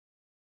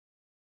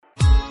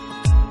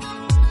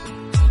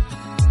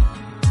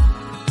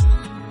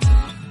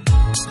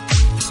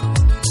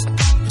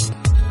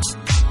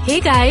Hey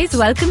guys,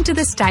 welcome to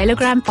the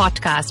Stylogram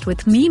podcast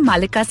with me,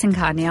 Malika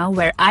Singhania,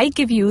 where I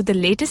give you the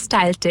latest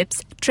style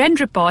tips, trend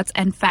reports,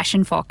 and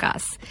fashion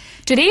forecasts.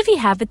 Today we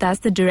have with us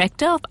the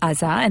director of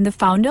Aza and the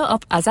founder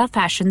of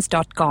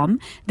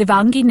azafashions.com,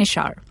 Devangi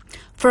Nishar.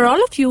 For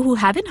all of you who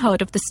haven't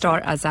heard of the store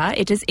Aza,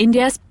 it is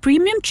India's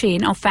premium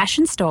chain of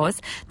fashion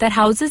stores that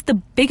houses the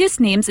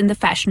biggest names in the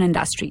fashion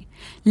industry.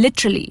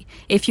 Literally,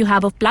 if you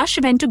have a plush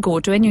event to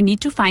go to and you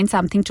need to find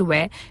something to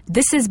wear,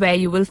 this is where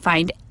you will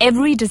find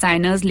every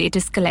designer's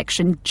latest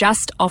collection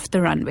just off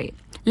the runway.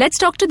 Let's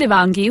talk to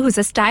Devangi, who's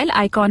a style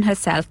icon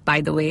herself,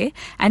 by the way,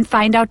 and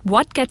find out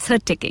what gets her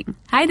ticking.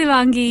 Hi,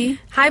 Devangi.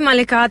 Hi,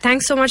 Malika.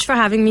 Thanks so much for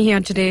having me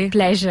here today.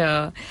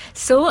 Pleasure.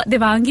 So,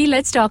 Devangi,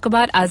 let's talk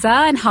about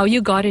Aza and how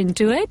you got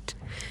into it.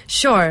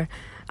 Sure.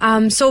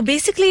 So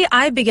basically,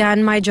 I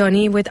began my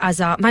journey with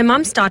Aza. My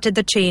mom started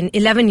the chain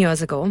 11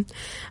 years ago.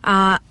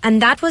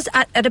 And that was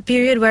at a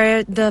period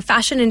where the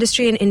fashion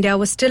industry in India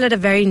was still at a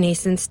very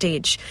nascent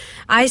stage.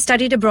 I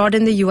studied abroad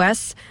in the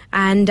US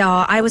and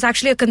I was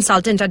actually a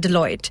consultant at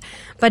Deloitte.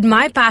 But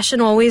my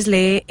passion always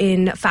lay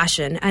in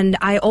fashion and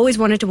I always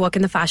wanted to work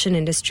in the fashion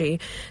industry.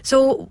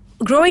 So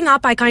growing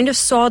up, I kind of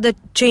saw the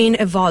chain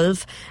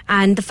evolve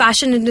and the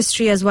fashion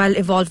industry as well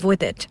evolve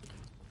with it.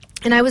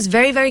 And I was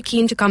very, very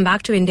keen to come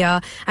back to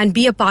India and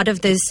be a part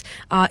of this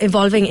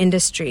evolving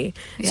industry.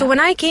 Yeah. So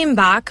when I came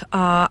back,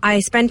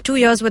 I spent 2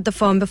 years with the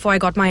firm before I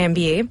got my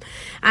MBA.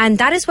 And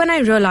that is when I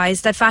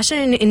realized that fashion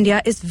in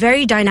India is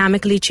very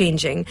dynamically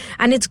changing.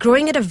 And it's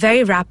growing at a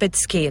very rapid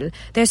scale.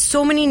 There's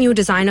so many new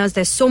designers,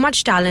 there's so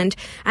much talent,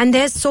 and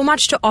there's so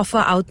much to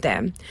offer out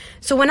there.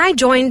 So when I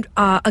joined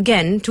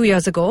again 2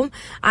 years ago,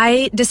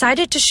 I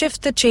decided to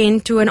shift the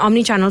chain to an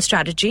omni-channel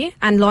strategy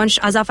and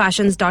launched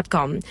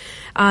azafashions.com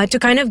to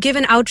kind of give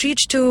an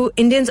outreach to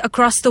Indians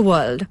across the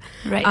world,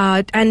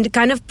 right. And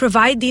kind of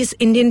provide these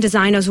Indian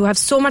designers who have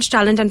so much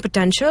talent and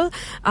potential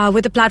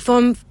with a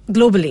platform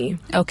globally.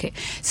 Okay,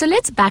 so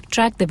let's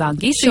backtrack,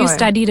 Devangi. So Sure. you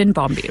studied in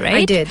Bombay, right?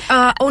 I did.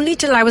 Only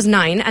till I was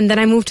 9 and then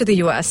I moved to the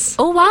US.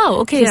 Oh, wow.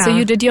 Okay, Yeah. so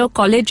you did your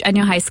college and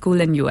your high school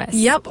in US.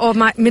 Yep, or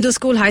my middle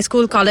school, high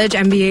school, college,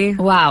 MBA.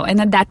 Wow,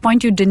 and at that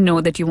point you didn't know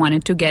that you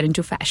wanted to get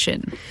into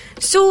fashion.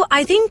 So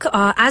I think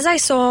as I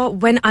saw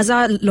when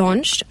Aza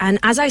launched and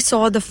as I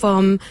saw the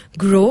firm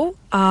grow,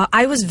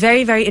 I was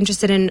very, very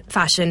interested in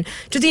fashion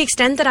to the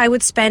extent that I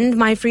would spend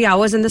my free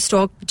hours in the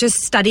store just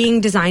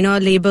studying designer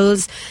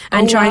labels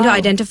and trying to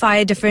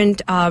identify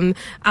different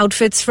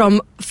outfits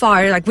from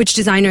far, like which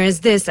designer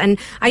is this. And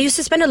I used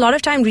to spend a lot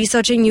of time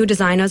researching new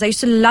designers. I used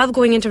to love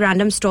going into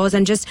random stores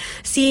and just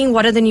seeing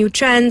what are the new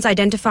trends,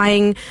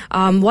 identifying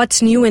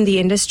what's new in the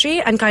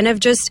industry, and kind of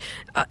just,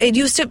 it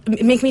used to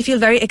make me feel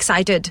very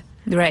excited.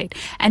 Right.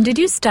 And did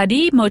you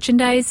study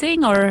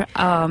merchandising or,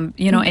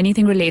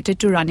 anything related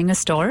to running a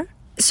store?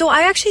 So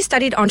I actually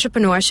studied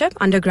entrepreneurship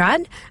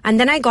undergrad, and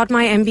then I got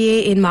my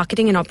MBA in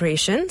marketing and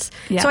operations.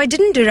 Yeah. So I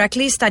didn't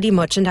directly study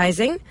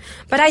merchandising,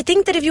 but I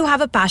think that if you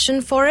have a passion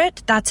for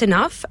it, that's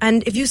enough.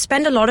 And if you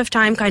spend a lot of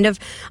time kind of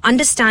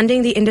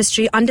understanding the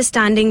industry,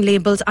 understanding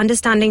labels,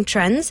 understanding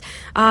trends,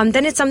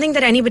 then it's something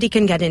that anybody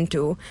can get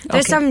into.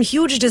 There's some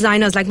huge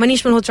designers, like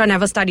Manish Malhotra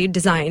never studied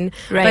design,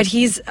 right. but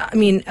he's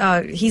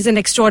an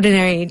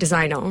extraordinary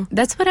designer.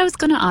 That's what I was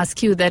going to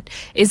ask you, that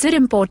is it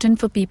important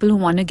for people who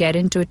want to get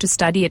into it to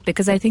study it?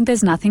 Because I think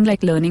there's nothing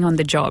like learning on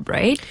the job,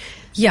 right?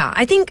 Yeah,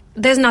 I think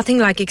there's nothing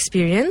like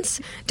experience.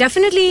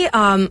 Definitely,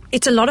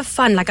 it's a lot of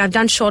fun. Like I've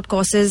done short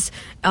courses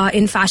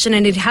in fashion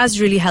and it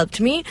has really helped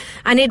me.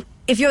 And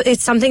if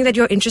it's something that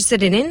you're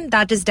interested in,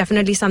 that is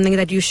definitely something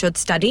that you should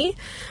study.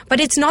 But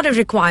it's not a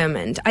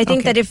requirement. I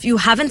think that if you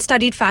haven't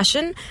studied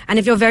fashion and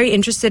if you're very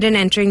interested in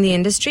entering the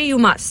industry, you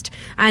must.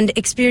 And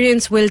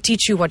experience will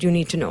teach you what you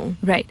need to know.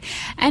 Right.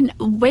 And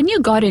when you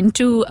got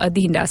into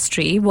the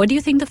industry, what do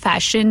you think the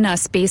fashion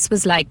space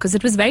was like? Because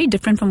it was very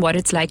different from what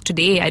it's like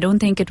today. I don't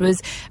think it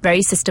was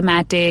very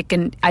systematic,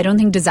 and I don't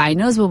think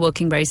designers were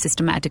working very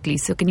systematically.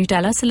 So can you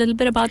tell us a little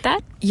bit about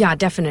that? Yeah,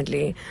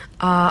 definitely.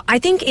 I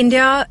think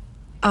India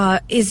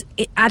is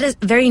at a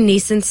very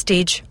nascent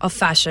stage of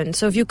fashion.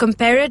 So if you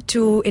compare it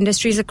to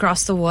industries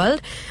across the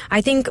world,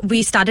 I think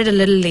we started a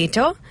little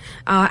later,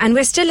 and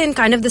we're still in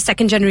kind of the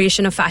second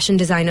generation of fashion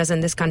designers in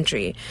this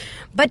country.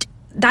 But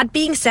that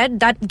being said,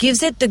 that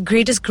gives it the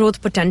greatest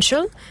growth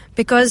potential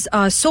because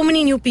so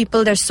many new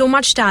people, there's so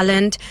much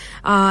talent,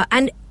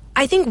 and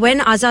I think when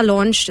Aza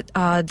launched,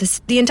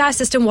 the entire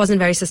system wasn't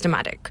very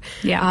systematic.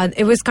 Yeah.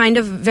 It was kind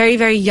of very,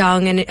 very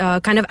young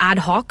and kind of ad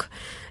hoc.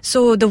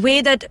 So the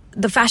way that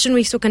the fashion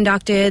weeks were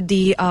conducted,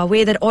 the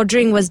way that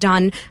ordering was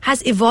done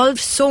has evolved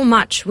so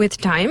much with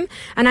time.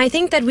 And I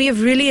think that we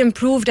have really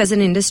improved as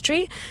an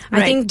industry.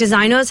 Right. I think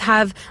designers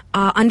have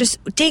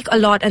take a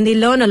lot and they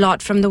learn a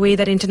lot from the way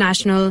that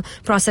international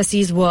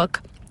processes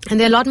work. And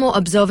they're a lot more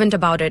observant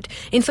about it.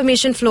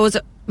 Information flows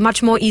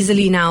much more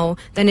easily now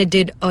than it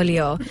did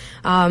earlier.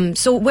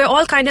 So we're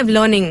all kind of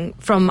learning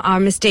from our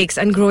mistakes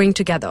and growing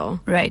together.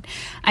 Right.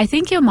 I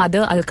think your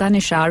mother, Alka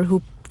Nishar,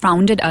 who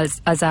founded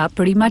Azar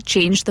pretty much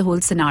changed the whole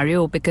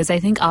scenario, because I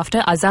think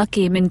after Azar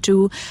came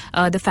into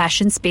the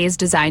fashion space,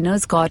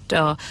 designers got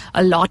a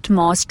lot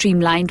more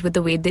streamlined with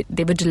the way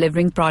they were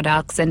delivering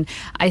products. And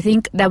I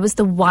think that was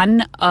the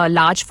one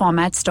large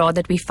format store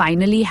that we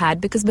finally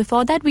had, because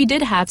before that we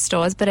did have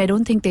stores, but I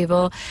don't think they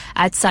were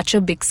at such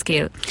a big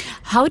scale.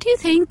 How do you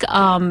think,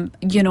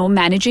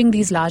 managing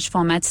these large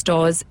format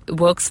stores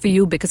works for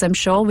you? Because I'm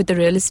sure with the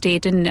real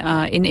estate in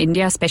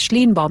India,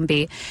 especially in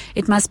Bombay,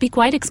 it must be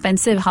quite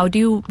expensive. How do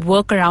you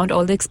work around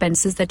all the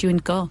expenses that you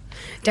incur?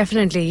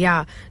 Definitely,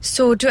 yeah.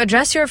 So to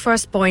address your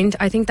first point,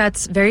 I think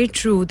that's very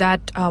true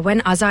that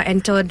when Azar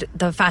entered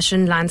the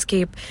fashion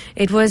landscape,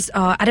 it was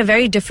at a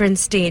very different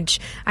stage.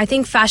 I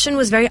think fashion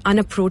was very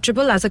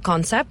unapproachable as a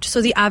concept.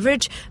 So the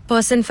average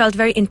person felt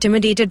very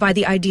intimidated by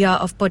the idea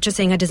of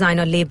purchasing a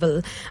designer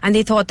label. And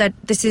they thought that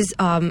this is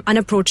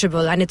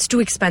unapproachable and it's too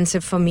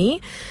expensive for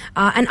me.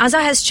 And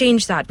Azar has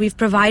changed that. We've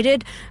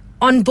provided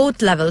on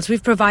both levels.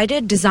 We've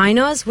provided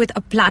designers with a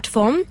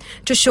platform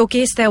to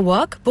showcase their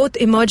work, both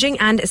emerging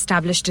and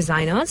established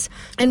designers.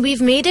 And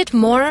we've made it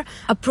more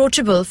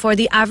approachable for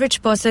the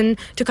average person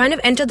to kind of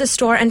enter the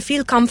store and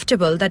feel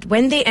comfortable that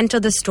when they enter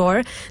the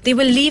store, they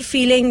will leave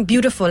feeling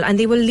beautiful and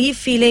they will leave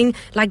feeling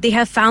like they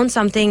have found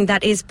something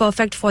that is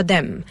perfect for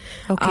them.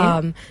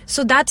 Okay.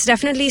 So that's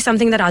definitely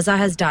something that Azar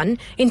has done.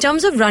 In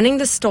terms of running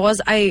the stores,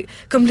 I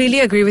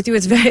completely agree with you.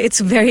 It's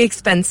very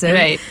expensive.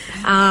 Right.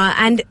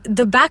 And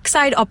the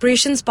backside operations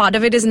part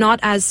of it is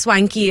not as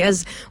swanky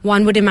as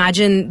one would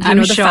imagine,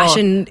 the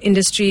fashion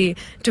industry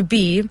to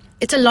be.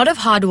 It's a lot of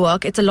hard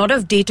work. It's a lot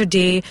of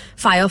day-to-day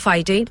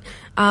firefighting,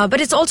 but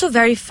it's also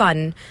very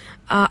fun.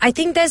 I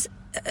think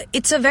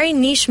it's a very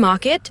niche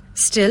market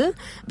still,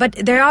 but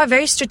there are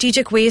very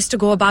strategic ways to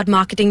go about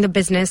marketing the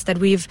business that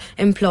we've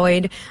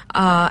employed.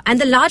 And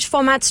the large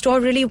format store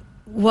really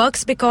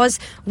works because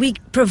we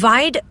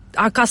provide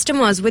our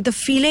customers with the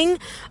feeling,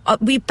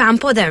 we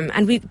pamper them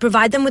and we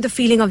provide them with a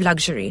feeling of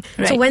luxury.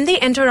 Right. So when they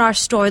enter our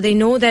store, they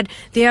know that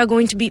they are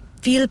going to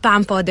feel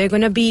pampered, they're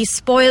going to be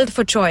spoiled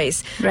for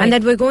choice, right, and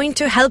that we're going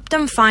to help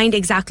them find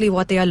exactly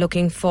what they are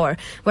looking for.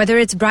 Whether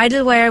it's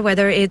bridal wear,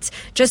 whether it's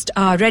just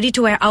a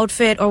ready-to-wear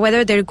outfit, or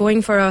whether they're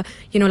going for a,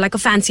 like a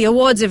fancy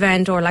awards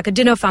event or like a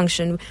dinner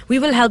function, we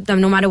will help them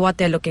no matter what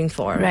they're looking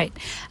for. Right.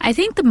 I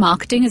think the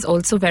marketing is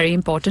also very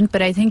important,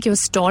 but I think your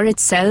store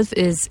itself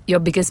is your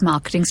biggest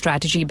marketing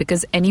strategy,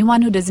 because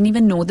anyone who doesn't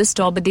even know the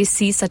store but they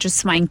see such a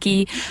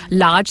swanky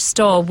large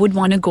store would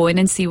want to go in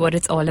and see what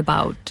it's all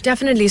about.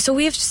 Definitely. So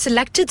we've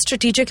selected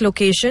strategic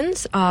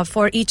locations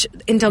for each,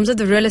 in terms of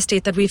the real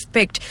estate that we've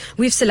picked.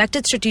 We've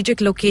selected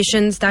strategic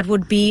locations that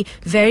would be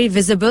very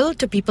visible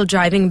to people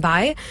driving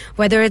by,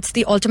 whether it's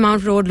the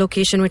Altamount Road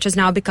location, which has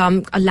now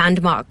become a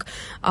landmark,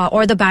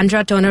 or the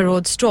Bandra Turner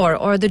Road store,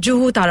 or the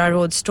Juhu Tara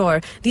Road store.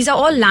 These are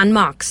all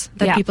landmarks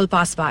that people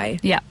pass by.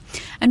 Yeah.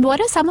 And what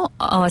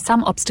are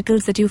some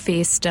obstacles that you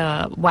faced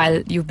while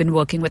you've been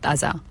working with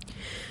Azar?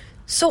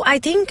 So I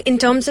think in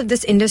terms of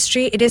this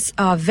industry, it is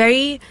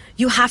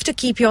you have to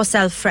keep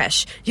yourself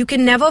fresh. You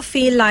can never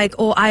feel like,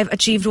 oh, I've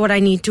achieved what I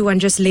need to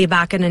and just lay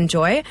back and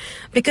enjoy,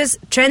 because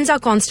trends are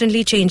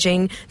constantly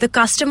changing. The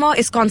customer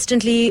is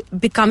constantly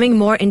becoming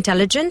more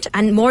intelligent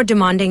and more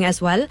demanding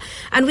as well.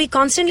 And we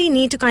constantly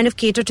need to kind of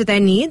cater to their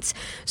needs.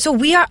 So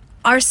we are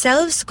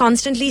ourselves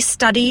constantly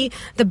study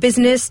the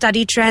business,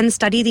 study trends,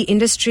 study the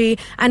industry,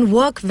 and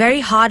work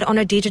very hard on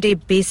a day-to-day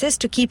basis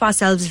to keep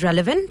ourselves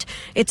relevant.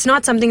 It's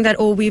not something that,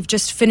 we've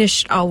just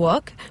finished our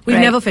work. We've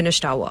never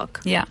finished our work.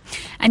 Yeah.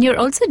 And you're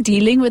also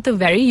dealing with a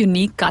very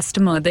unique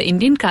customer. The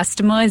Indian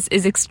customer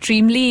is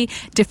extremely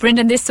different,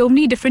 and there's so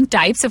many different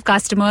types of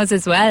customers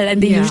as well,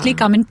 and they usually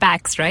come in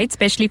packs, right?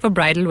 Especially for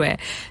bridal wear.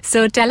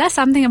 So tell us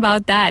something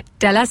about that.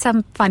 Tell us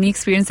some funny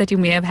experience that you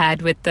may have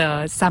had with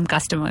some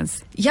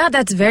customers. Yeah,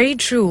 that's very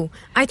true.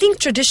 I think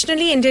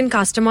traditionally Indian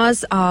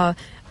customers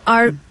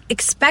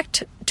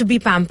expect to be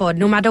pampered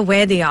no matter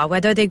where they are,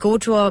 whether they go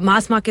to a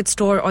mass market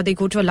store or they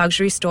go to a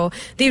luxury store.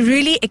 They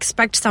really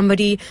expect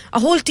somebody, a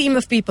whole team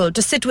of people,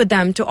 to sit with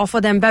them, to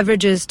offer them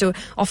beverages, to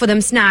offer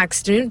them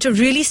snacks, to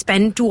really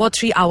spend 2 or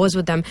 3 hours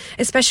with them.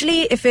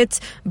 Especially if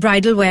it's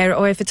bridal wear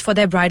or if it's for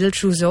their bridal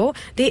trousseau,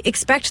 they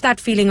expect that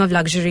feeling of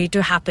luxury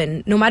to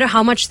happen no matter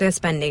how much they're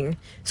spending.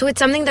 So it's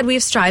something that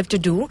we've strived to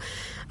do.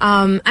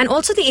 And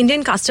also the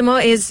Indian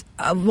customer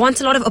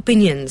wants a lot of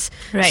opinions.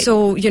 Right.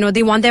 So,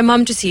 they want their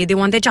mum to see it. They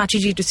want their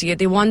chachi to see it.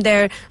 They want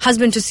their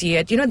husband to see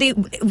it.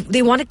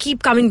 They want to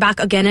keep coming back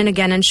again and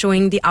again and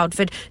showing the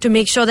outfit to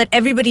make sure that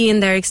everybody in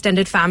their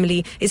extended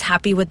family is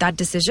happy with that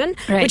decision,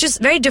 which is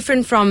very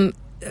different from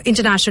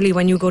internationally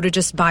when you go to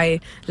just buy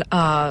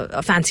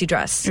a fancy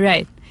dress.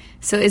 Right.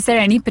 So is there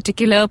any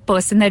particular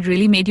person that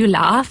really made you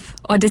laugh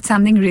or did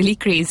something really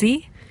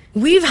crazy?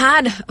 We've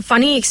had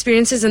funny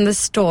experiences in the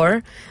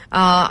store.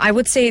 I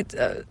would say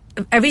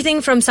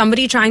everything from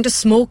somebody trying to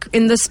smoke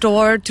in the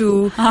store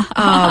to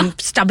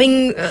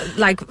stubbing,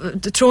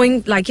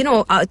 throwing,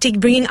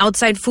 bringing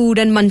outside food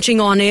and munching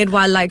on it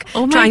while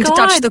trying to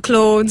touch the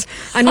clothes.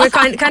 And we're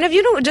kind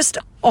of, just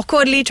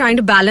awkwardly trying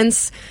to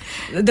balance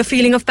the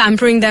feeling of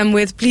pampering them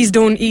with please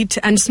don't eat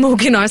and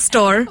smoke in our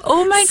store.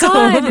 Oh my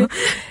God.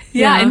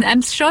 Yeah, and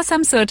I'm sure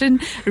some certain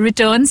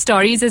return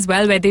stories as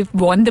well where they've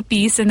worn the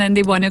piece and then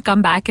they want to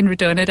come back and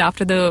return it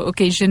after the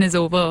occasion is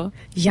over.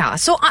 Yeah,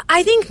 so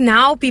I think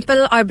now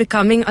people are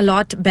becoming a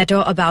lot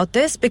better about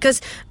this because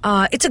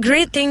it's a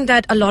great thing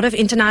that a lot of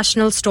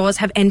international stores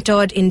have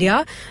entered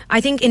India.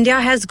 I think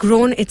India has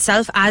grown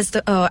itself as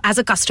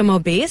a customer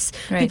base.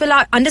 Right. People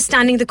are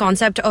understanding the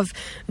concept of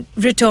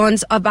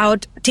returns,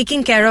 about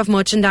taking care of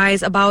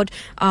merchandise, about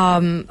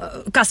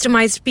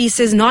customized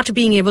pieces not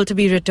being able to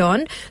be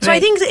returned. So Right. I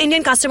think the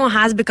Indian customer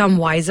has become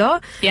wiser,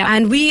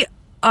 and we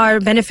are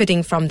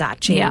benefiting from that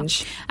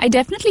change. Yeah. I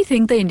definitely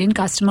think the Indian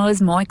customer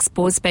is more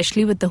exposed,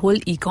 especially with the whole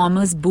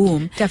e-commerce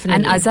boom.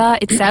 Definitely. And Azza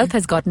itself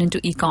has gotten into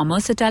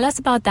e-commerce. So tell us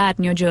about that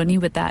and your journey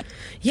with that.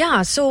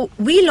 Yeah, so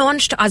we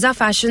launched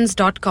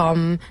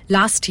azzafashions.com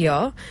last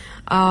year,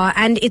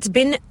 and it's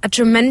been a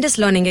tremendous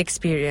learning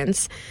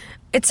experience.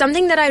 It's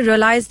something that I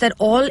realized that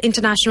all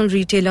international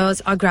retailers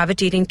are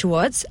gravitating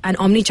towards, an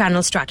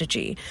omni-channel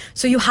strategy.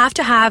 So you have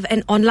to have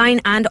an online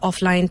and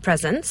offline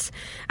presence,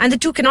 and the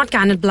two cannot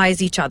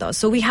cannibalize each other.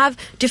 So we have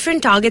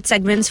different target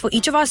segments for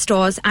each of our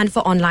stores and for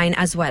online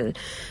as well.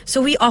 So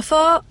we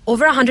offer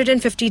over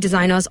 150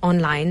 designers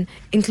online,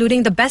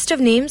 including the best of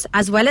names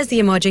as well as the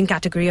emerging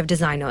category of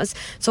designers,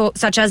 so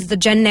such as the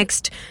Gen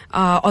Next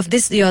of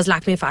this year's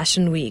Lakme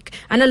Fashion Week,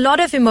 and a lot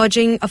of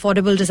emerging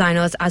affordable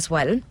designers as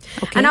well.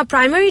 Okay. And our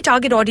primary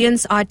target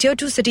audience are tier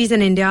 2 cities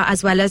in India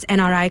as well as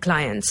NRI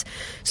clients.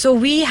 So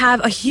we have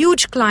a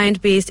huge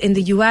client base in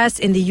the US,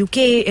 in the UK,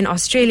 in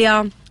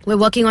Australia. We're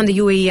working on the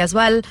UAE as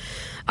well.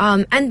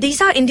 And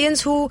these are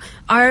Indians who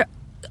are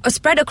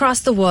spread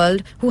across the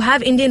world, who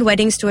have Indian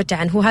weddings to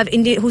attend,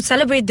 who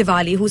celebrate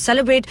Diwali, who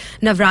celebrate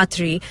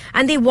Navratri,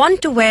 and they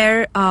want to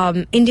wear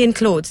Indian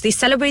clothes. They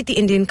celebrate the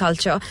Indian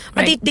culture,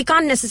 but Right. they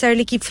can't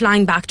necessarily keep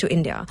flying back to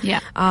India.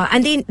 Yeah.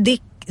 And they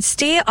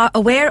stay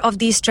aware of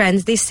these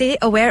trends. They stay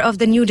aware of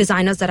the new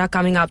designers that are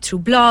coming up through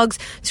blogs,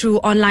 through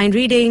online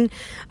reading.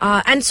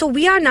 And so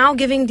we are now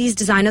giving these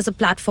designers a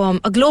platform,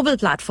 a global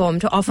platform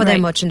to offer their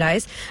Right.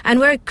 merchandise. And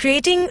we're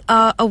creating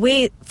a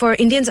way for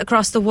Indians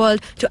across the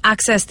world to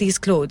access these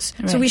clothes.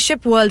 So Right. we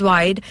ship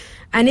worldwide.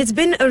 And it's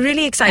been a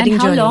really exciting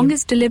And how journey. long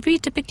is delivery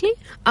typically?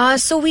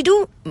 So we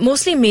do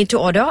mostly made to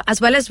order as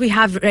well as we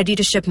have ready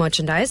to ship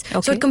merchandise. So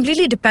Okay. it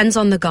completely depends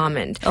on the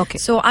garment. Okay.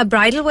 So our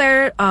bridal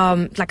wear,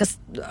 like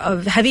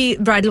a heavy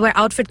bridal wear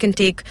outfit can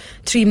take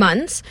 3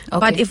 months. Okay.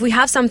 But if we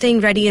have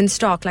something ready in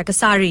stock, like a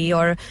sari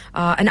or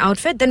an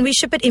outfit, then we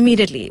ship it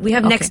immediately. We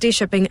have Okay. next day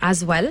shipping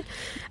as well.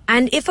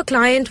 And if a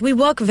client, we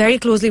work very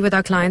closely with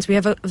our clients. We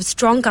have a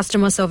strong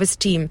customer service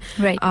team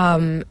Right.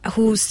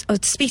 who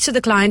speaks to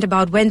the client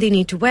about when they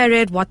need to wear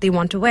it, what they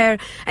want to wear.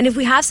 And if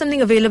we have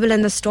something available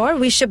in the store,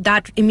 we ship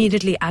that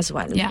immediately as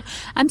well. Yeah.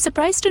 I'm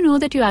surprised to know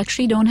that you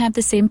actually don't have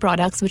the same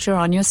products which are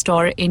on your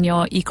store in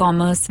your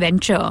e-commerce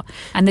venture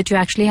and that you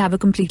actually have a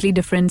completely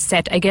different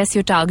set. I guess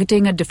you're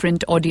targeting a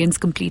different audience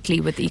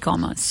completely with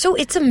e-commerce. So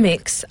it's a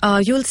mix.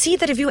 You'll see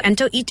that if you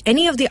enter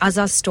any of the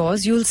Azza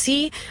stores, you'll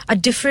see a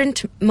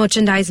different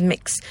merchandise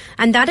mix.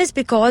 And that is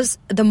because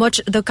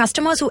the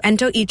customers who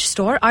enter each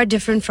store are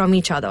different from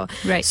each other.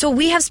 Right. So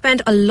we have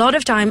spent a lot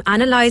of time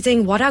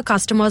analyzing what our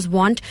customers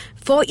want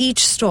for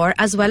each store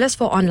as well as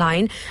for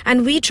online.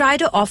 And we try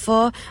to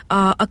offer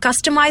a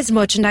customized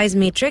merchandise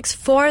matrix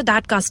for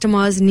that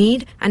customer's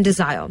need and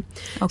desire.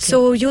 Okay.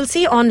 So you'll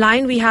see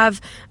online we have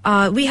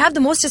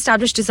the most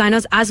established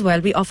designers as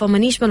well. We offer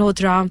Manish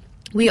Malhotra,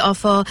 we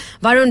offer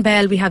Varun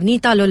Bell, we have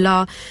Neeta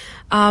Lulla.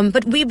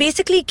 But we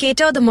basically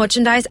cater the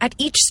merchandise at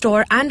each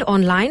store and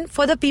online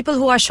for the people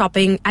who are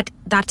shopping at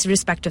that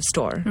respective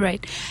store.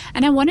 Right.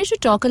 And I wanted to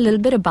talk a little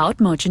bit about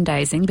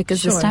merchandising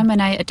because this Sure. time when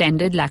I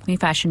attended Lakme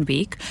Fashion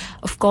Week,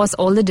 of course,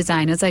 all the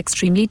designers are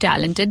extremely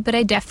talented, but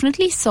I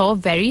definitely saw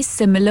very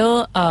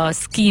similar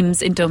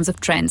schemes in terms of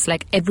trends.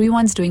 Like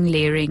everyone's doing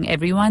layering,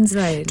 everyone's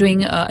Right.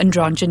 doing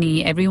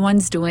androgyny,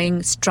 everyone's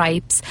doing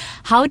stripes.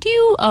 How do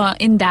you,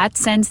 in that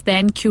sense,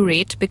 then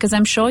curate? Because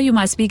I'm sure you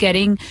must be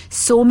getting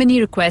so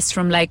many requests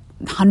from like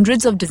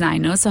hundreds of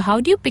designers. So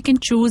how do you pick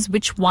and choose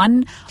which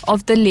one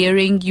of the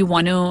layering you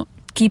want to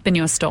keep in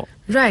your store?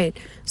 Right.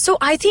 So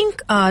I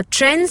think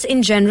trends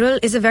in general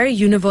is a very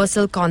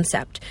universal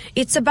concept.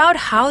 It's about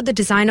how the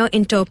designer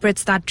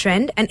interprets that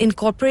trend and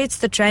incorporates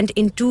the trend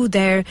into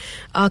their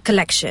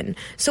collection.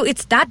 So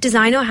it's that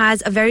designer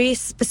has a very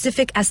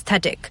specific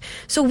aesthetic.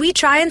 So we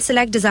try and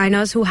select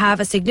designers who have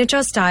a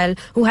signature style,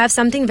 who have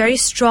something very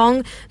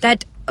strong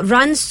that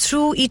runs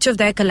through each of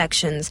their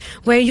collections,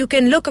 where you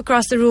can look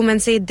across the room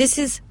and say, this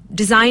is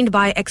designed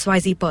by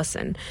XYZ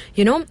person,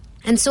 you know?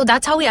 And so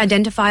that's how we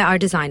identify our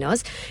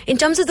designers. In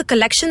terms of the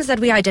collections that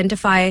we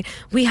identify,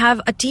 we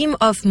have a team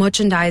of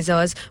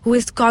merchandisers who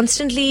is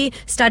constantly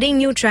studying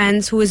new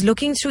trends, who is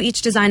looking through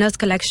each designer's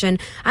collection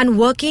and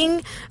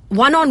working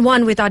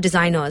one-on-one with our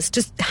designers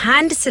to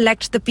hand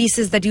select the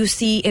pieces that you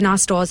see in our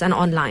stores and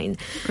online.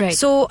 Right.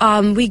 So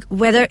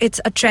whether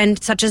it's a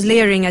trend such as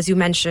layering, as you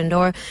mentioned,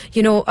 or,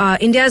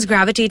 India is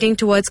gravitating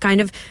towards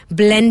kind of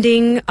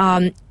blending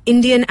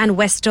Indian and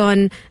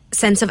Western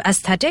sense of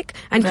aesthetic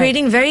and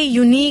creating very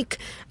unique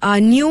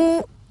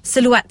new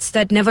silhouettes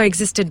that never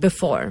existed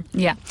before.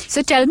 Yeah.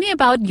 So tell me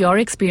about your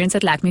experience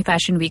at Lakme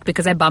Fashion Week,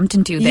 because I bumped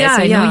into you there,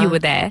 so I know you were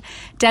there.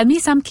 Tell me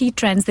some key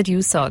trends that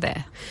you saw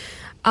there.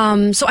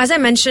 So as I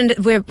mentioned,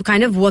 we're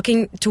kind of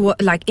working to,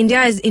 like,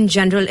 India is in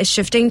general is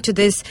shifting to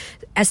this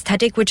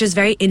aesthetic which is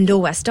very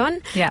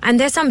Indo-Western. Yeah. And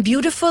there's some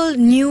beautiful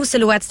new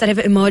silhouettes that have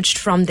emerged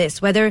from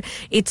this, whether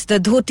it's the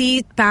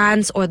dhoti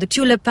pants or the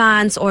tulip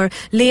pants or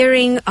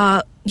layering.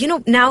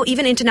 Now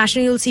even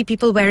internationally you'll see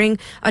people wearing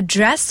a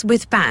dress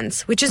with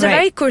pants, which is a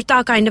very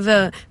kurta kind of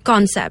a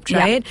concept,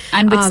 right?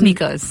 And with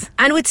sneakers.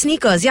 And with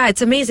sneakers, yeah,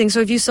 it's amazing. So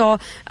if you saw,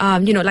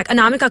 like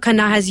Anamika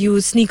Khanna has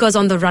used sneakers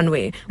on the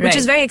runway, which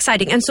is very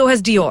exciting, and so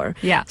has Dior.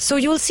 Yeah. So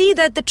you'll see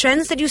that the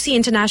trends that you see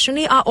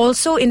internationally are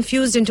also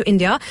infused into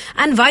India,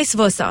 and vice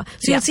versa.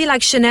 So you'll see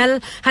like Chanel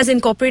has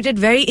incorporated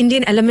very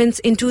Indian elements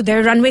into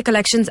their runway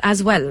collections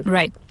as well.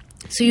 Right.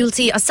 So you'll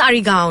see a sari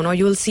gown, or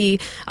you'll see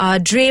a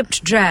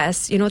draped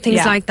dress,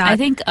 things like that. I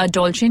think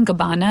Dolce &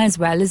 Gabbana as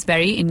well is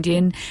very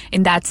Indian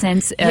in that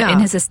sense, in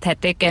his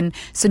aesthetic. And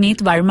Suneet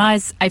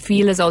Verma, I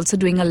feel, is also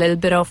doing a little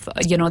bit of,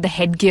 the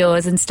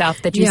headgears and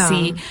stuff that you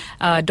see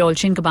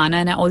Dolce & Gabbana.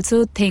 And I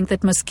also think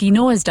that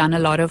Moschino has done a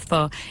lot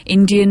of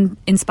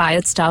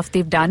Indian-inspired stuff.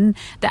 They've done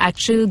the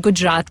actual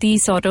Gujarati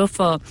sort of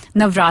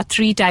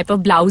Navratri type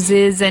of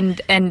blouses and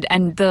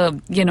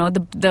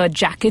the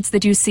jackets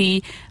that you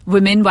see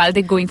women while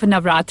they're going for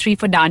Navratri,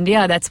 for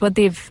Dandiya. That's what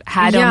they've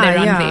had on their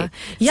runway.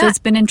 So it's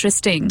been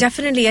interesting.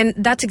 Definitely. And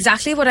that's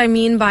exactly what I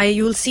mean by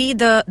you'll see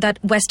that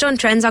Western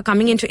trends are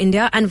coming into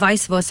India and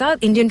vice versa.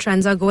 Indian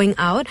trends are going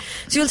out.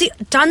 So you'll see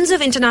tons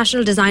of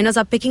international designers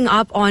are picking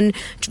up on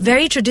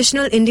very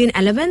traditional Indian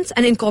elements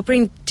and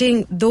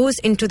incorporating those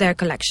into their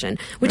collection,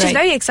 which is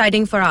very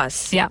exciting for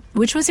us. Yeah.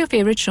 Which was your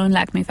favorite show in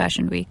Lakme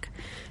Fashion Week?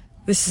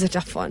 This is a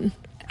tough one.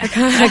 I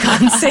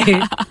can't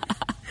say.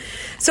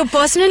 So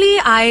personally,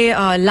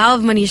 I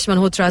love Manish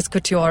Malhotra's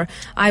couture.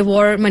 I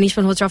wore Manish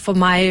Malhotra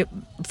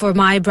for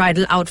my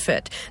bridal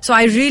outfit. So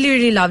I really,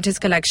 really loved his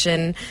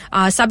collection.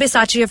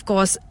 Sabyasachi, of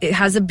course, it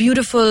has a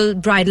beautiful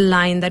bridal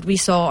line that we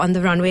saw on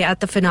the runway at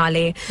the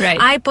finale. Right.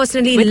 I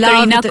personally with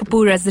loved Kareena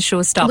Kapoor as the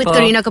showstopper. With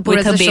Kareena Kapoor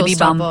as the baby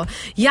showstopper. bump.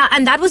 Yeah,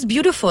 and that was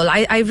beautiful.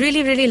 I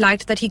really, really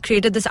liked that he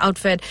created this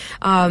outfit.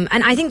 And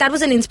I think that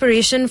was an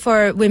inspiration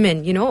for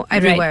women,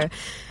 everywhere. Right.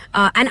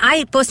 And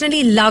I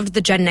personally loved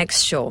the Gen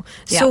Next show.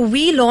 So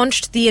we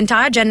launched the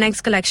entire Gen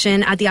Next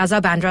collection at the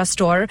Azhar Bandra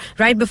store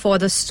right before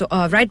the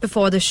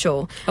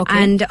show.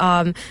 Okay. And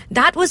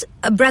that was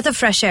a breath of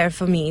fresh air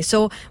for me.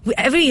 So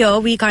every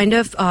year we kind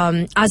of,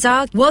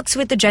 Azhar works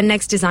with the Gen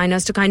Next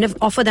designers to kind of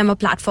offer them a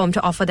platform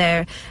to offer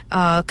their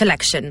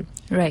collection.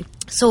 Right.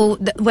 So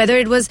whether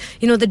it was,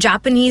 the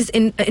Japanese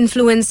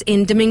influence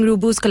in Deming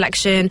Rubu's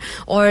collection,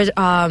 or,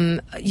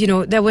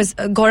 there was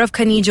Gaurav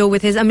Khanijo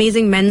with his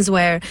amazing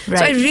menswear. Right.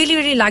 So I really,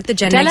 really liked the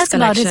Gen Tell Next us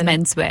about collection. his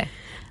menswear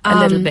a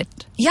little bit.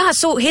 Yeah,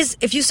 so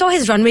if you saw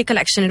his runway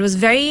collection, it was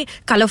very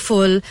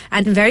colorful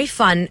and very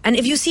fun. And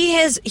if you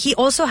see he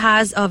also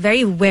has a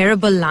very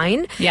wearable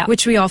line,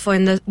 which we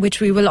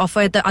will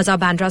offer at the Azhar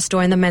Bandra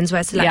store in the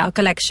menswear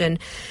collection.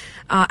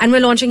 And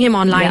we're launching him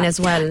online as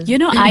well.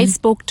 I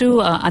spoke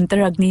to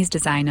Antar Agni's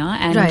designer,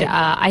 and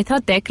I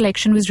thought their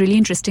collection was really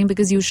interesting,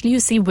 because usually you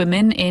see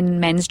women in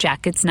men's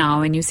jackets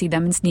now, and you see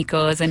them in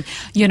sneakers, and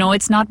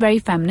it's not very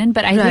feminine.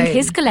 But I think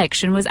his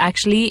collection was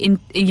actually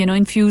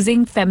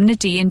infusing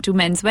femininity into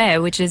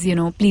menswear, which is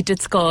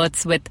pleated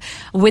skirts with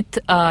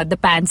the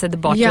pants at the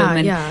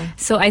bottom.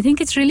 So I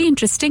think it's really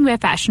interesting where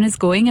fashion is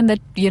going, and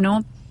that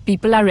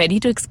people are ready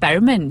to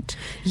experiment.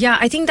 Yeah,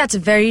 I think that's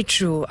very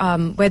true.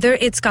 Whether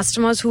it's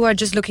customers who are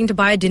just looking to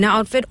buy a dinner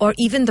outfit, or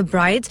even the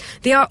brides,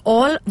 they are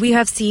all, we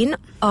have seen,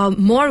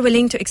 more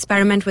willing to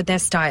experiment with their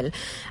style.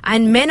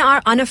 And men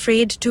are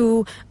unafraid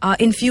to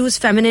infuse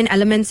feminine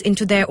elements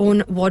into their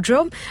own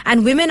wardrobe,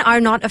 and women are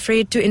not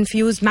afraid to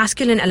infuse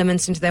masculine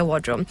elements into their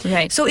wardrobe.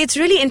 Right. So it's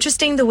really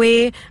interesting the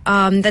way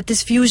that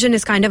this fusion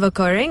is kind of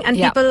occurring, and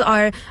people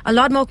are a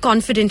lot more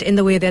confident in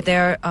the way that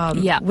they're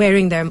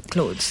wearing their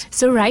clothes.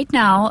 So right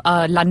now,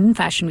 London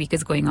Fashion Week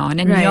is going on,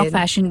 and New York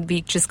Fashion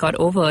Week just got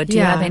over. Do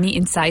you have any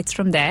insights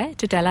from there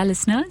to tell our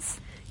listeners?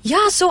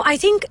 Yeah, so I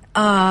think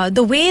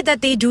the way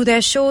that they do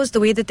their shows, the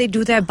way that they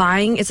do their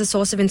buying is a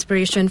source of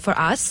inspiration for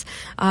us.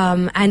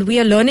 And we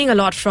are learning a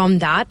lot from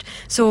that.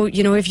 So,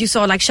 if you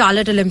saw like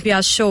Charlotte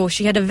Olympia's show,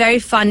 she had a very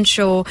fun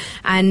show,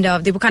 and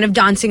they were kind of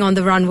dancing on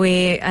the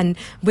runway, and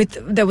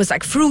there was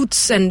like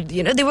fruits, and,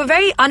 they were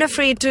very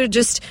unafraid to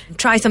just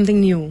try something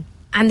new.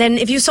 And then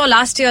if you saw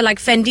last year, like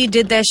Fendi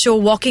did their show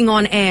Walking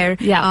on Air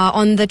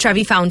on the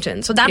Trevi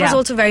Fountain. So that was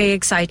also very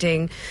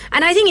exciting.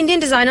 And I think Indian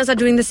designers are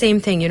doing the same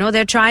thing.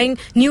 They're trying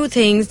new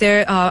things.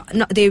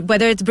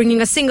 Whether it's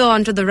bringing a singer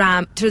onto the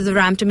ramp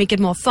to make it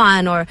more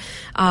fun, or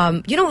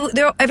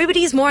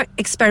everybody is more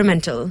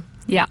experimental.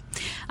 Yeah.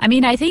 I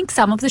mean, I think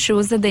some of the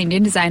shows that the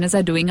Indian designers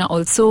are doing are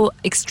also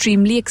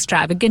extremely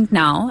extravagant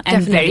now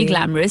and very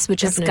glamorous,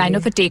 which is kind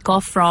of a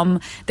takeoff from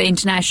the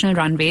international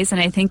runways.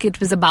 And I think it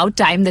was about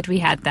time that we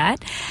had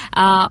that.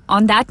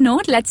 On that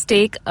note, let's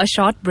take a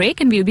short break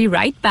and we'll be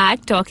right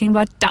back talking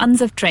about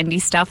tons of trendy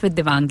stuff with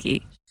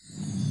Devangi.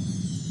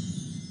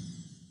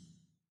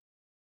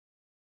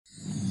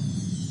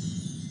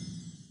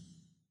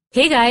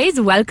 Hey guys,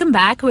 welcome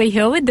back. We're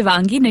here with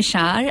Devangi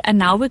Nishar and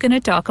now we're going to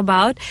talk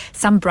about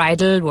some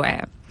bridal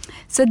wear.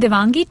 So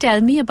Devangi,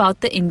 tell me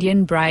about the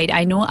Indian bride.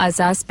 I know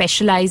Azza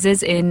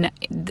specializes in,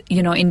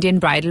 Indian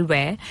bridal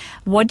wear.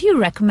 What do you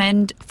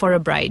recommend for a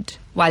bride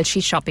while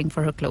she's shopping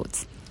for her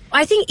clothes?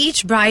 I think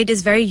each bride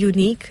is very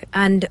unique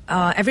and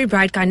every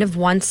bride kind of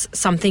wants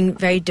something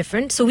very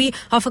different. So we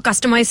offer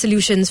customized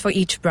solutions for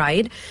each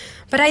bride.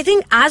 But I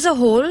think as a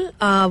whole,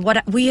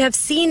 what we have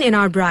seen in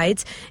our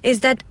brides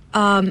is that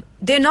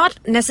they're not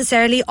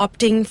necessarily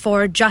opting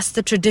for just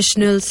the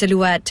traditional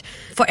silhouette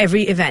for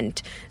every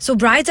event. So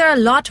brides are a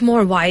lot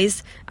more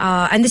wise,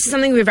 and this is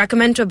something we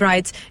recommend to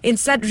brides,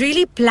 is that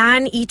really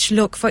plan each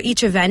look for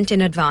each event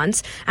in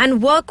advance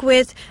and work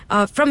with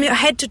from your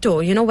head to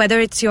toe, whether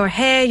it's your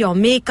hair, your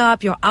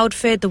makeup, your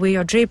outfit, the way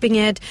you're draping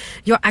it,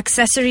 your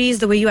accessories,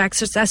 the way you're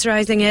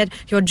accessorizing it,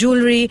 your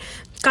jewelry.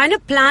 Kind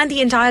of plan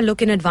the entire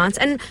look in advance,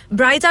 and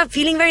brides are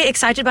feeling very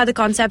excited by the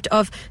concept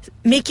of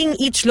making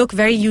each look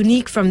very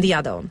unique from the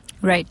other.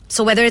 Right.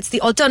 So whether it's the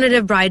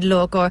alternative bride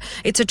look or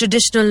it's a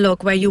traditional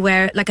look where you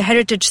wear like a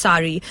heritage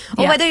sari,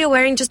 or whether you're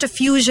wearing just a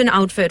fusion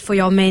outfit for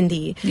your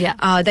mehndi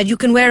that you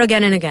can wear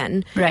again and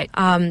again. Right.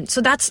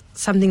 So that's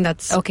something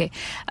that's... Okay.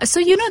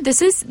 So,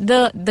 this is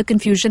the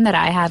confusion that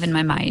I have in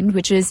my mind,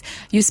 which is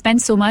you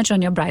spend so much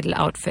on your bridal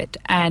outfit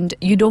and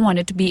you don't want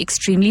it to be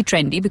extremely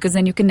trendy because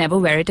then you can never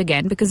wear it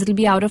again because it'll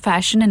be out of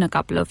fashion in a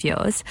couple of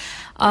years.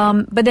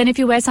 But then if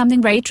you wear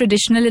something very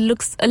traditional, it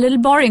looks a little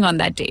boring on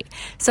that day.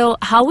 So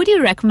how would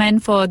you recommend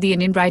for the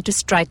Indian bride to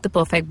strike the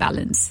perfect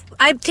balance?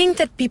 I think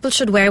that people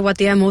should wear what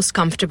they are most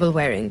comfortable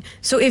wearing.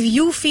 So if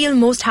you feel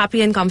most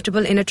happy and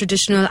comfortable in a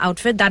traditional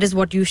outfit, that is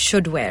what you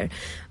should wear.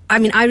 I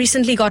mean, I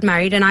recently got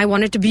married and I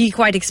wanted to be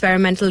quite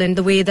experimental in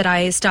the way that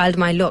I styled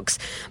my looks.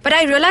 But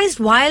I realized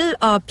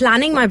while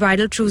planning my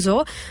bridal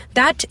trousseau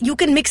that you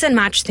can mix and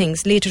match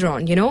things later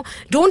on,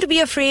 Don't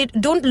be afraid.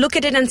 Don't look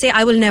at it and say,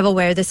 I will never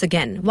wear this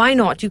again. Why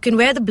not? You can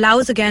wear the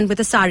blouse again with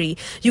a sari.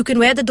 You can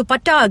wear the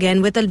dupatta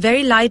again with a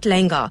very light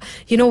lehenga.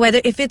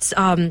 Whether if it's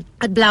a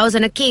blouse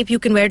and a cape, you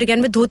can wear it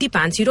again with dhoti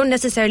pants. You don't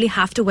necessarily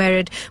have to wear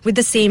it with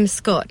the same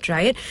skirt,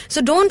 right? So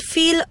don't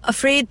feel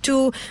afraid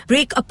to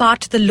break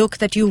apart the look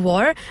that you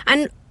wore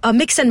and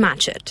mix and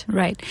match it.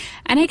 Right.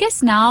 And I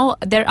guess now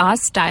there are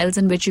styles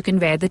in which you can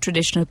wear the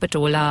traditional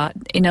patola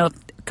in a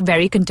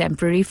very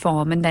contemporary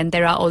form, and then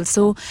there are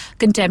also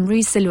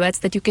contemporary silhouettes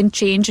that you can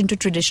change into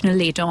traditional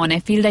later on. I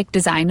feel like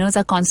designers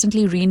are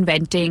constantly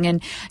reinventing,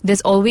 and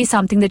there's always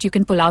something that you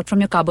can pull out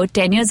from your cupboard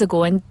 10 years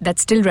ago and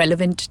that's still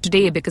relevant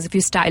today, because if you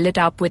style it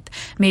up with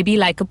maybe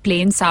like a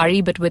plain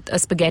sari but with a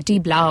spaghetti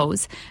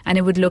blouse, and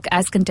it would look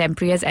as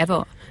contemporary as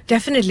ever.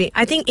 Definitely.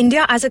 I think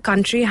India as a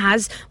country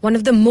has one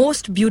of the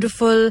most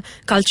beautiful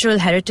cultural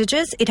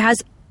heritages. It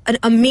has an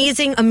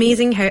amazing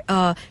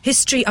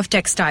history of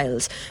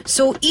textiles.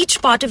 So each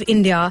part of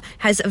India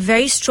has a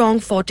very strong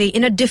forte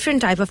in a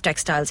different type of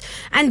textiles.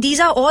 And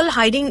these are all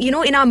hiding,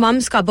 in our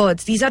mom's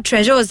cupboards. These are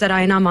treasures that are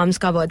in our mom's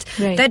cupboards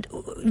that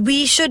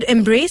we should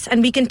embrace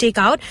and we can take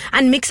out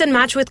and mix and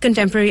match with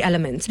contemporary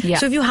elements. Yeah.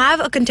 So if you have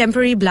a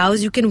contemporary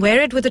blouse, you can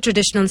wear it with a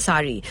traditional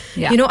sari.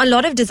 Yeah. A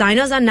lot of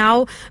designers are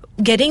now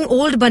getting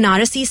old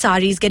Banarasi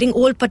saris, getting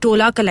old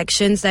Patola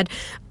collections that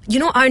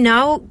are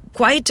now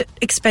quite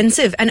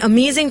expensive and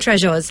amazing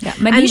treasures. Yeah.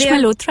 Manish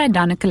Malhotra had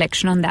done a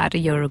collection on that a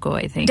year ago,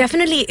 I think.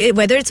 Definitely,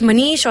 whether it's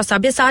Manish or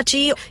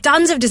Sabyasachi,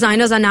 tons of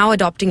designers are now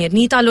adopting it.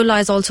 Neeta Lulla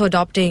is also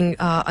adopting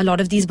a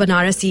lot of these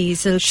Banarasi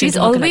silk. She's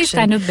always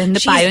kind of been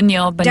the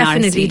pioneer of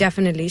Banarasi.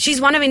 Definitely.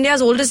 She's one of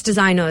India's oldest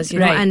designers,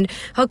 know, and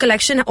her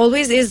collection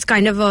always is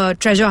kind of a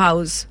treasure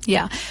house.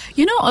 Yeah.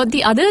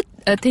 The other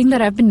thing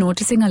that I've been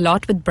noticing a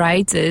lot with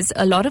brides is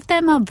a lot of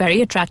them are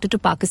very attracted to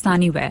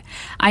Pakistani wear.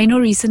 I know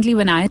recently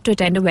when I had to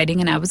attend a wedding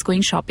and I was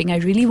going shopping, I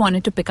really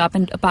wanted to pick up a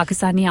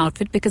Pakistani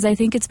outfit because I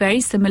think it's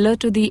very similar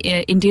to the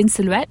Indian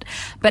silhouette,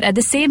 but at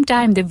the same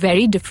time they're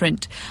very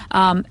different.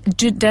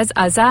 Does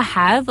Azza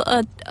have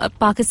a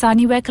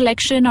Pakistani wear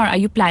collection, or are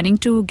you planning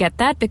to get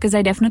that? Because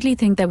I definitely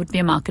think there would be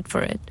a market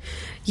for it.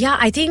 Yeah,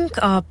 I think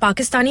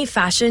Pakistani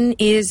fashion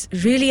is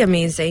really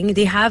amazing.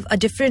 They have a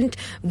different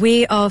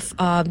way of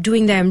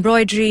doing their embroidery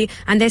embroidery,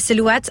 and their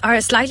silhouettes are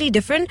slightly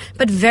different,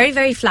 but very,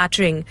 very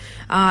flattering.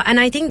 And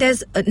I think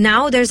there's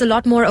a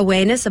lot more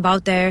awareness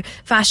about their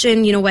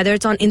fashion, whether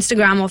it's on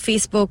Instagram or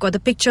Facebook or the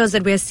pictures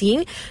that we're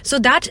seeing. So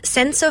that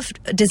sense of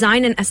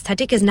design and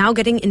aesthetic is now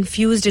getting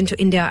infused into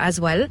India as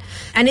well.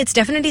 And it's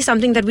definitely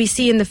something that we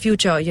see in the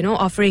future,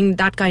 offering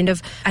that kind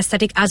of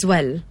aesthetic as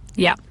well.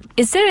 Yeah.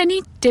 Is there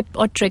any tip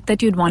or trick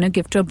that you'd want to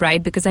give to a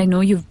bride? Because I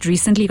know you've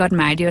recently got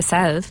married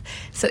yourself.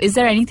 So is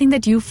there anything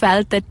that you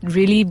felt that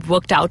really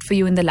worked out for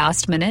you in the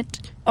last minute?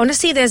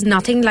 Honestly, there's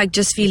nothing like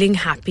just feeling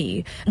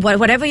happy.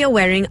 Whatever you're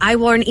wearing, I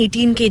wore an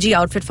 18 kg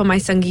outfit for my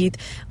Sangeet,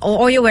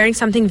 or you're wearing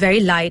something very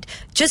light.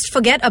 Just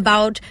forget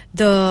about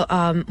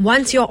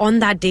once you're on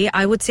that day,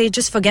 I would say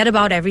just forget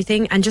about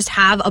everything and just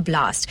have a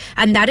blast.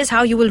 And that is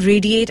how you will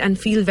radiate and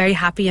feel very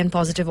happy and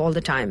positive all the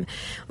time.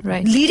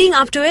 Right. Leading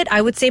up to it,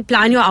 I would say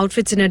plan your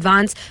outfits in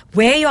advance.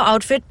 Wear your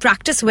outfit,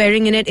 practice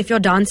wearing in it. If you're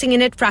dancing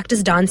in it,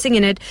 practice dancing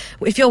in it.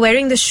 If you're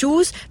wearing the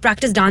shoes,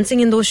 practice dancing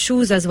in those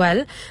shoes as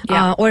well.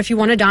 Yeah. Or if you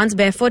want to dance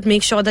barefoot,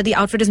 make sure that the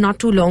outfit is not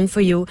too long for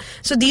you.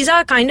 So these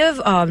are kind of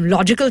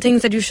logical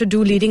things that you should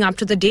do leading up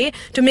to the day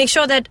to make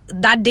sure that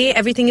that day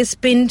everything is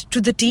pinned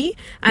to the T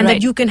and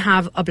that you can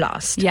have a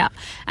blast. Yeah.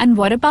 And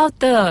what about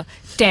the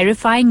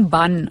terrifying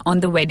bun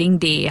on the wedding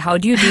day? How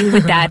do you deal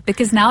with that?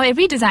 Because now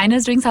every designer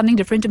is doing something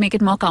different to make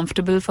it more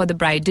comfortable for the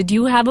bride. Did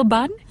you have a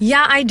bun?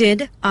 Yeah, I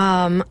did.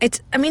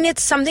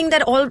 It's something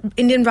that all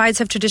Indian brides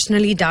have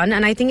traditionally done,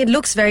 and I think it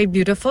looks very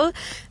beautiful.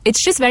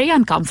 It's just very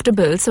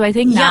uncomfortable. So I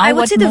think now I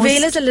would say the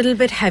veil is a little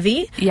bit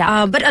heavy.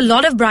 Yeah. But a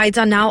lot of brides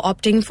are now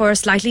opting for a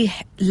slightly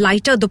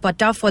lighter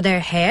dupatta for their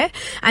hair,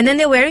 and then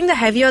they're wearing the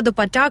heavier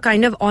dupatta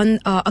kind of on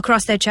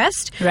across their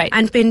chest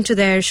and pinned to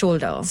their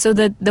shoulder. So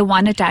the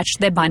one attached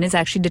to their bun is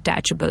actually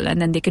detachable,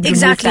 and then they can remove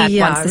that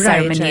once the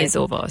ceremony is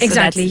over. So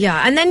exactly,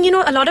 And then,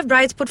 a lot of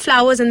brides put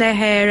flowers in their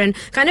hair and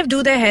kind of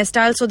do their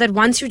hairstyle so that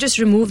once you just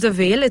remove the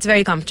veil, it's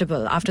very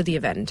comfortable after the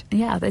event.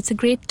 Yeah, that's a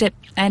great tip.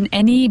 And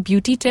any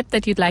beauty tip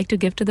that you'd like to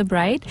give to the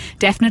bride?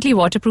 Definitely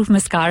waterproof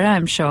mascara,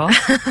 I'm sure.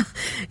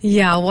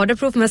 Yeah,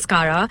 waterproof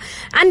mascara.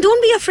 And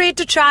don't be afraid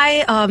to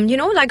try,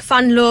 like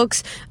fun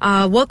looks,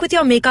 work with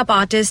your makeup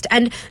artist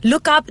and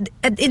look up.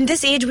 In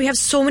this age, we have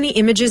so many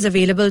images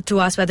available to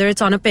us, whether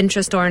it's on a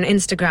Pinterest or an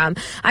Instagram.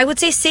 I would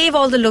say save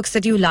all the looks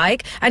that you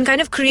like and kind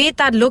of create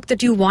that look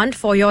that you want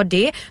for your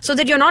day so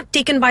that you're not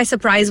taken by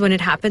surprise when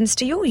it happens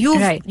to you.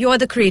 You're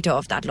the creator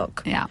of that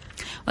look. Yeah.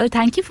 Well,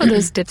 thank you for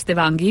those tips,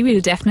 Devangi.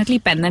 We'll definitely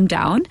pen them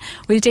down.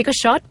 We'll take a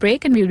short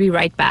break and we'll be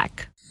right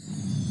back.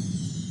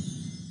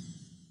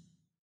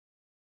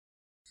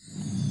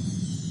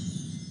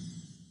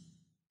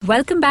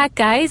 Welcome back,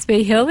 guys.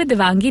 We're here with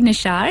Devangi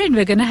Nishar and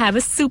we're going to have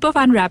a super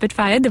fun rapid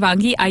fire.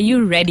 Devangi, are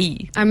you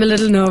ready? I'm a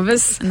little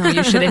nervous. No,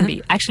 you shouldn't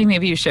be. Actually,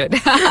 maybe you should.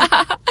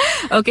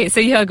 Okay,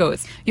 so here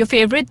goes. Your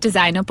favorite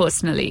designer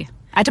personally,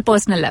 at a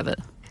personal level?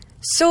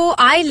 So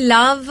I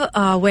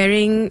love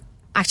wearing...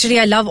 Actually,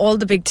 I love all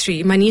the big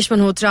three, Manish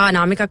Malhotra and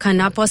Anamika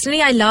Khanna.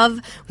 Personally, I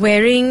love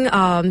wearing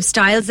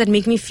styles that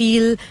make me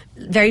feel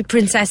very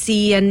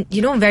princessy and,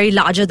 very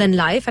larger than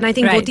life. And I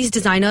think both these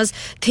designers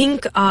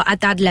think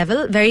at that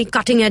level, very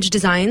cutting edge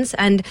designs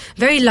and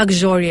very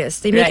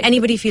luxurious. They make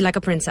anybody feel like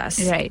a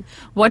princess. Right.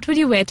 What would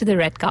you wear to the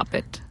red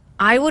carpet?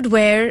 I would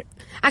wear...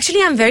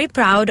 Actually, I'm very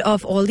proud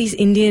of all these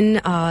Indian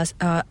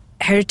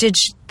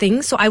heritage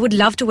things. So I would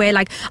love to wear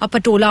like a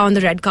patola on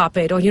the red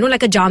carpet or,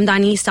 like a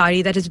jamdani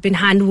sari that has been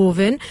hand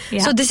woven. Yeah.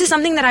 So this is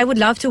something that I would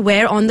love to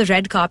wear on the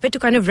red carpet to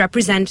kind of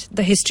represent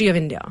the history of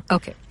India.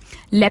 Okay.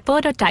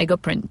 Leopard or tiger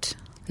print?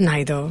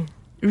 Neither.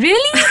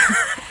 Really?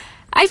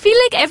 I feel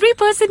like every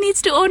person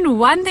needs to own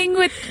one thing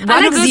with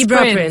one of those zebra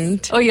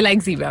prints. Print. Oh, you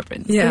like zebra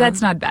print. Yeah. So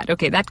that's not bad.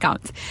 Okay, that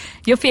counts.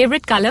 Your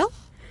favorite color?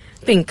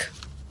 Pink.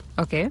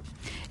 Okay.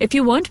 If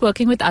you weren't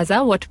working with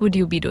Azza, what would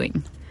you be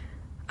doing?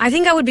 I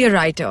think I would be a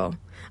writer.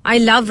 I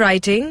love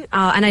writing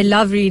and I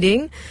love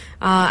reading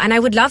and I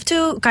would love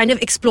to kind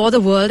of explore the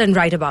world and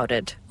write about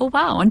it. Oh,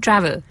 wow. On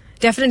travel?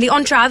 Definitely.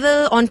 On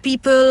travel, on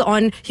people,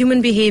 on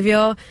human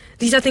behavior.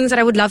 These are things that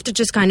I would love to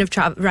just kind of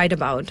write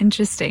about.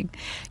 Interesting.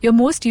 Your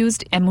most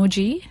used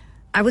emoji?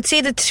 I would say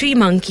the 3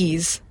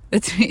 monkeys. The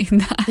 3?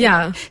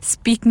 Yeah.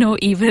 Speak no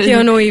evil.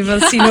 Hear no evil,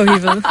 see no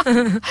evil.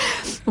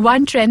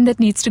 One trend that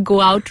needs to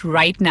go out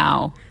right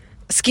now?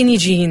 Skinny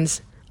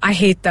jeans. I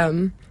hate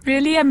them.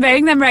 Really? I'm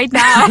wearing them right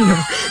now. No,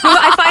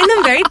 I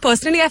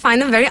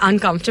find them very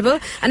uncomfortable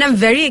and I'm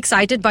very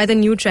excited by the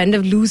new trend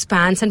of loose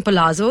pants and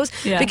palazzos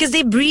because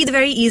they breathe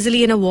very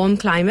easily in a warm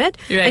climate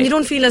and you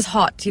don't feel as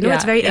hot.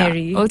 It's very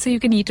airy. Also, you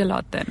can eat a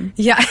lot then.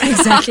 Yeah,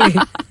 exactly.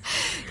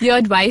 Your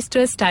advice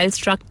to a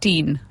style-struck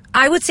teen?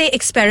 I would say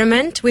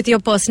experiment with your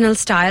personal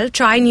style,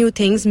 try new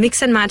things,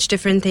 mix and match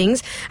different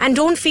things, and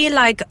don't feel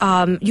like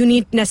you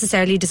need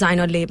necessarily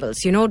designer labels.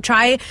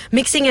 Try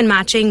mixing and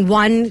matching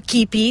one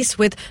key piece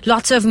with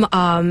lots of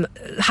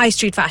high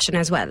street fashion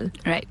as well.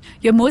 Right.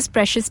 Your most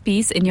precious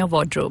piece in your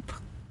wardrobe?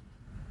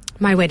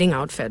 My wedding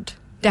outfit.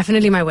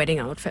 Definitely my wedding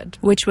outfit.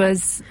 Which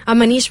was? A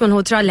Manish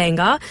Malhotra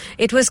lehenga.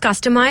 It was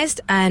customized,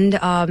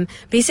 and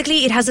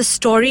basically it has a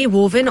story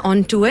woven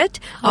onto it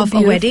of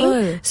a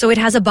wedding. So it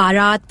has a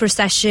Bharat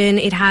procession,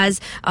 it has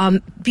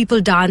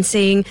people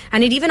dancing,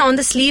 and it even on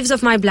the sleeves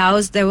of my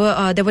blouse there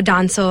were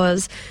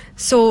dancers.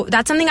 So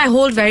that's something I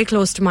hold very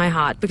close to my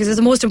heart because it's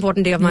the most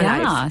important day of my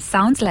life. Yeah,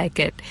 sounds like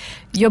it.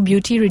 Your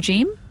beauty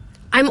regime?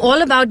 I'm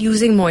all about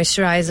using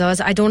moisturizers.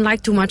 I don't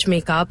like too much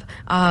makeup.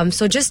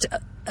 So just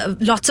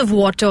lots of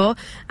water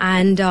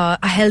and a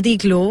healthy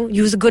glow.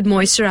 Use a good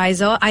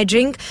moisturizer. I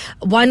drink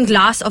 1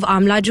 glass of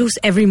amla juice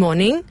every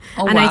morning.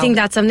 And I think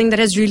that's something that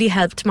has really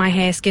helped my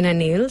hair, skin and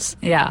nails.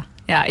 Yeah,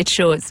 it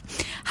shows.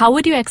 How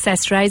would you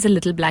accessorize a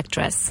little black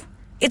dress?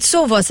 It's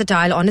so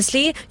versatile,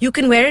 honestly. You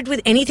can wear it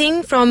with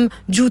anything from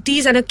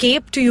jutis and a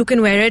cape to you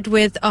can wear it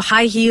with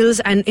high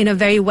heels and in a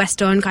very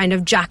Western kind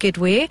of jacket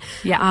way.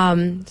 Yeah.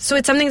 So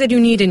it's something that you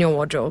need in your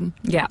wardrobe.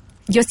 Yeah.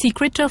 Your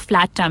secret to a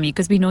flat tummy,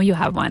 because we know you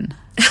have one.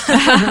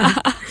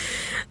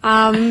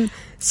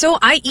 So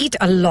I eat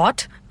a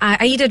lot.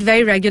 I eat at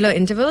very regular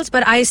intervals,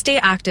 but I stay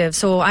active.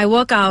 So I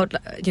work out.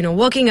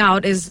 Working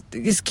out is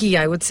key,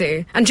 I would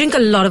say. And drink a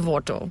lot of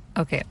water.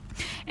 Okay.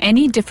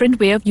 Any different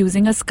way of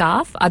using a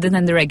scarf other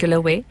than the regular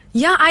way?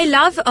 Yeah, I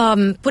love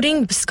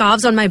putting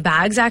scarves on my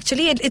bags,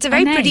 actually. It's a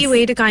very pretty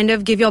way to kind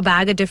of give your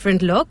bag a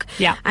different look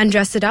and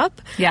dress it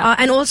up. Yeah.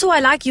 And also I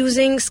like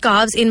using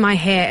scarves in my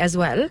hair as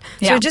well.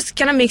 So it just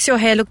kind of makes your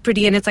hair look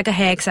pretty, and it's like a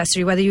hair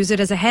accessory, whether you use it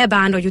as a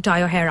hairband or you tie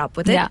your hair up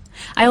with it. Yeah.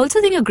 I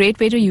also think a great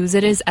way to use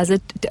it is as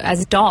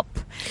a top.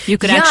 You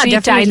could actually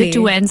tie the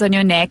 2 ends on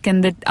your neck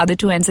and the other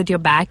 2 ends at your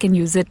back and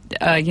use it,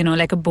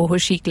 like a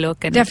boho chic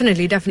look. And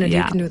Definitely.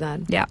 You can do that.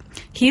 Yeah.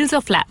 Heels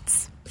or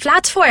flats?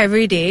 Flats for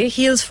every day,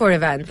 heels for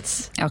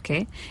events.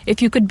 Okay.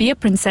 If you could be a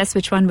princess,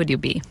 which one would you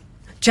be?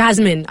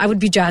 Jasmine. I would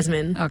be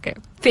Jasmine. Okay.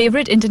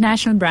 Favorite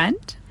international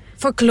brand?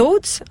 For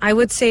clothes, I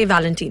would say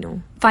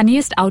Valentino.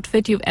 Funniest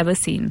outfit you've ever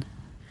seen?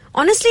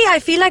 Honestly, I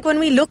feel like when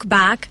we look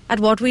back at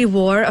what we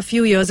wore a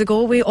few years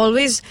ago, we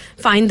always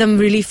find them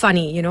really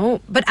funny,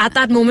 But at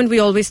that moment, we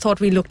always thought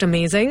we looked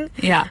amazing.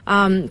 Yeah.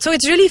 So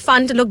it's really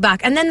fun to look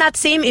back. And then that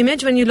same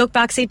image, when you look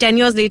back, say 10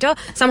 years later,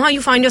 somehow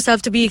you find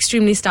yourself to be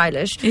extremely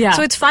stylish. Yeah.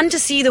 So it's fun to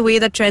see the way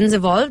that trends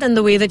evolved and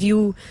the way that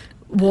you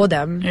wore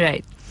them.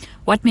 Right.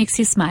 What makes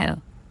you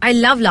smile? I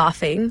love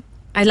laughing.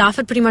 I laugh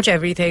at pretty much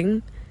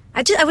everything.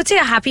 I would say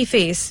a happy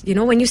face.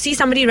 When you see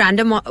somebody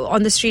random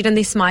on the street and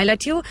they smile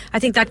at you, I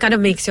think that kind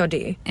of makes your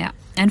day. Yeah.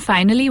 And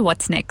finally,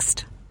 what's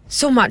next?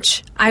 So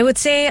much. I would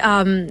say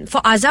for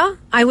Aza,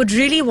 I would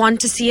really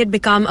want to see it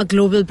become a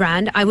global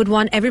brand. I would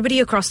want everybody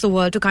across the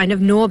world to kind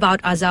of know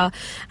about Aza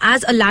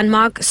as a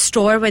landmark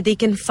store where they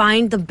can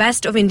find the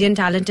best of Indian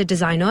talented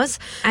designers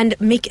and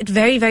make it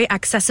very, very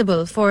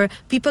accessible for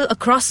people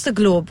across the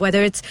globe,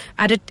 whether it's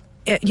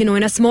in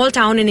a small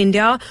town in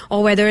India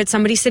or whether it's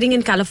somebody sitting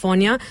in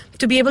California,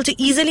 to be able to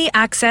easily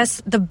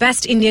access the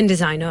best Indian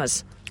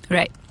designers.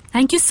 Right.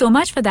 Thank you so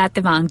much for that,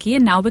 Devangi.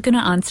 And now we're going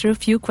to answer a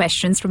few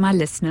questions from our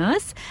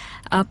listeners.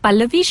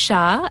 Pallavi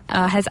Shah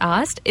has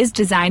asked, is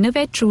designer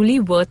wear truly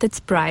worth its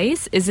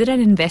price? Is it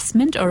an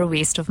investment or a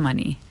waste of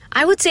money?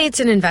 I would say it's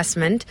an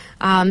investment.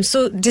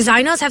 So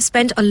designers have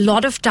spent a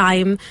lot of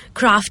time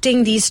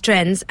crafting these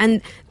trends,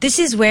 and this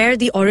is where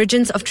the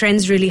origins of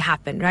trends really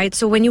happen, right?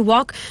 So when you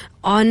walk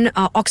on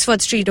Oxford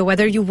Street or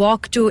whether you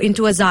walk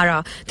into a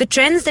Zara, the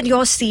trends that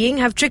you're seeing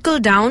have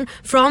trickled down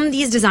from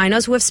these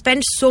designers who have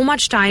spent so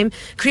much time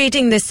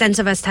creating this sense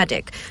of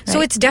aesthetic. Right.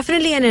 So it's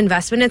definitely an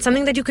investment. It's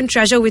something that you can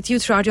treasure with you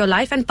throughout your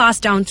life and pass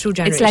down through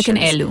generations. It's like an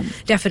heirloom.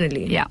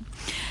 Definitely. Yeah.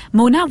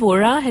 Mona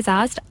Vora has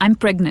asked, I'm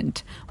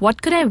pregnant.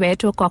 What could I wear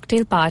to a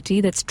cocktail party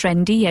that's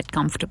trendy yet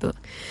comfortable?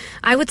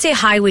 I would say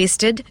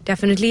high-waisted,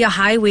 definitely a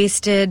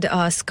high-waisted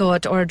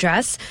skirt or a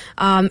dress.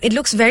 It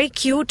looks very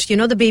cute,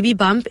 the baby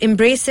bump.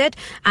 Embrace it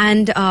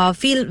and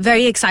feel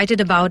very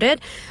excited about it.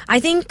 I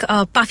think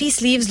puffy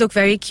sleeves look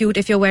very cute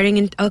if you're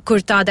wearing a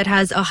kurta that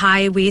has a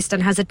high waist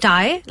and has a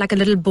tie, like a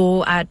little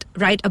bow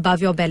right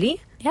above your belly.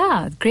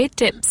 Yeah, great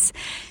tips.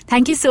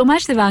 Thank you so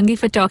much, Devangi,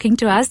 for talking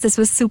to us. This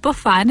was super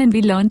fun and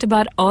we learned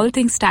about all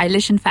things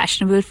stylish and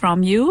fashionable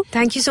from you.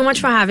 Thank you so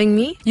much for having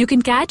me. You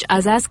can catch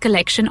Aza's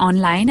collection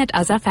online at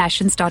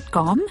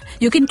azafashions.com.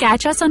 You can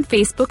catch us on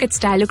Facebook at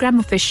Stylogram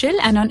Official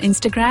and on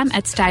Instagram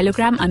at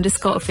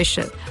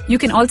Stylogram_official. You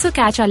can also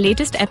catch our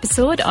latest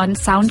episode on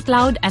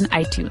SoundCloud and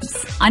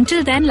iTunes.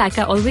 Until then, like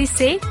I always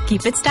say,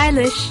 keep it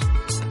stylish.